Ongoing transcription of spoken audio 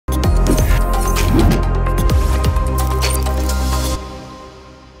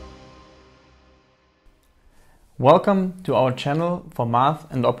Welcome to our channel for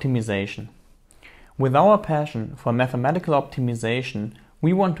math and optimization. With our passion for mathematical optimization,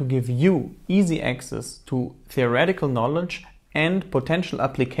 we want to give you easy access to theoretical knowledge and potential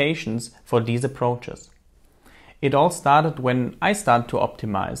applications for these approaches. It all started when I started to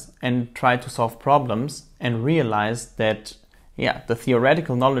optimize and try to solve problems and realized that the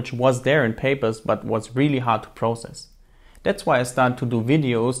theoretical knowledge was there in papers but was really hard to process. That's why I started to do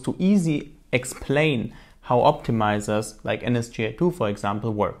videos to easily explain how optimizers like NGSA-II, for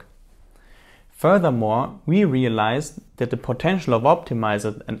example, work. Furthermore, we realized that the potential of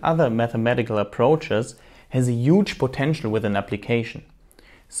optimizers and other mathematical approaches has a huge potential with an application.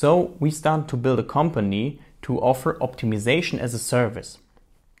 So we started to build a company to offer optimization as a service.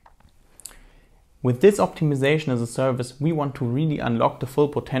 With this optimization as a service, we want to really unlock the full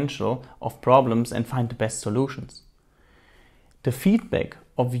potential of problems and find the best solutions. The feedback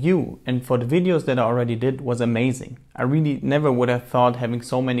of you and for the videos that I already did was amazing. I really never would have thought having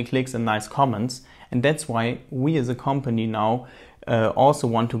so many clicks and nice comments, and that's why we as a company now also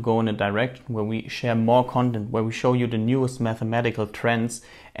want to go in a direction where we share more content, where we show you the newest mathematical trends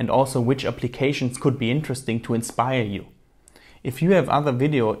and also which applications could be interesting to inspire you. If you have other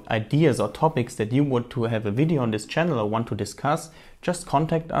video ideas or topics that you want to have a video on this channel or want to discuss, just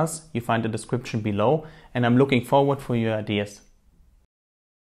contact us. You find the description below, and I'm looking forward for your ideas.